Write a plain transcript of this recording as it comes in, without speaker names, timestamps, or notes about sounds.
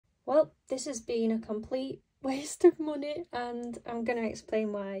Well, this has been a complete waste of money, and I'm going to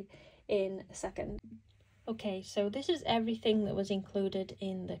explain why in a second. Okay, so this is everything that was included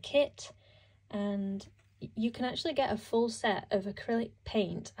in the kit, and you can actually get a full set of acrylic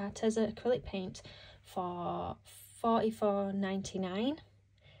paint, Arteza acrylic paint, for $44.99,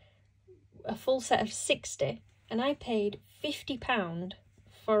 a full set of 60, and I paid £50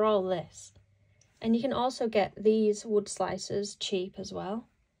 for all this. And you can also get these wood slicers cheap as well.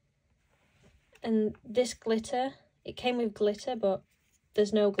 And this glitter, it came with glitter, but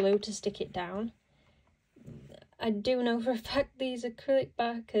there's no glue to stick it down. I do know for a fact these acrylic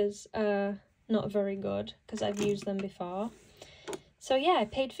backers are not very good, because I've used them before. So yeah, I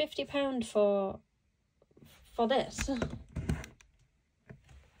paid £50 for this.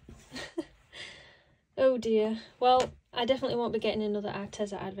 Oh dear. Well, I definitely won't be getting another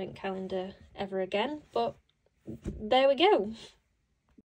Arteza advent calendar ever again, but there we go.